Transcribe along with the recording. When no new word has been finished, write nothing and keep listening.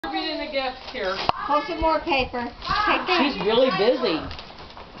gift here. Hold some more paper. Take that. She's really busy.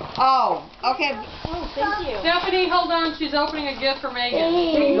 Oh, okay. Oh, thank you. Stephanie, hold on. She's opening a gift for Megan.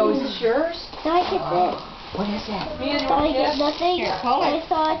 There you go. Is this yours? No, I get this. What is that? Me and I your get gift. nothing. Here, hold I it.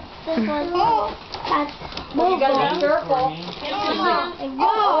 thought this one Oh. had Well, you gotta be careful.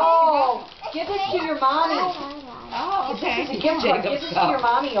 Oh, Give this to your mommy. Oh, okay. This is a gift card. Give this to your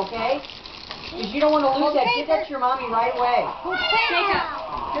mommy, okay? Because you don't want to lose that. Give that to your mommy right away.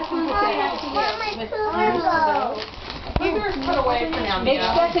 This one's Yours put away for now, Mia.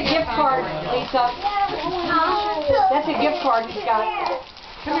 That's a gift card, Lisa. That's a gift card he's got.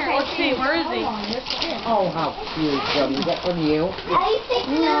 Come here, let's see. Where is he? Oh, how cute, Jody. Is that from you?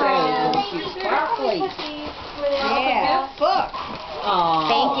 Sparkly. Yeah. Book.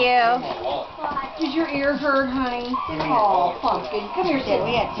 Thank you. Does your ear hurt, honey? Oh, pumpkin. Come here, sit.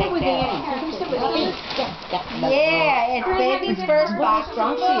 We had to Sit take with that. Annie. Come sit with Annie. Yeah, it's baby's first Look how box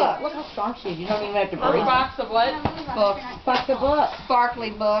strong of she is. books. Look how strong she is. You don't even have to A breathe. box of what? Books. Box of books. Sparkly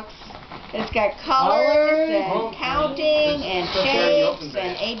books. It's got colors and counting and shapes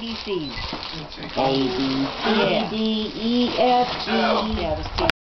and ABCs. A, B, C, D, E, F, G. Yeah, the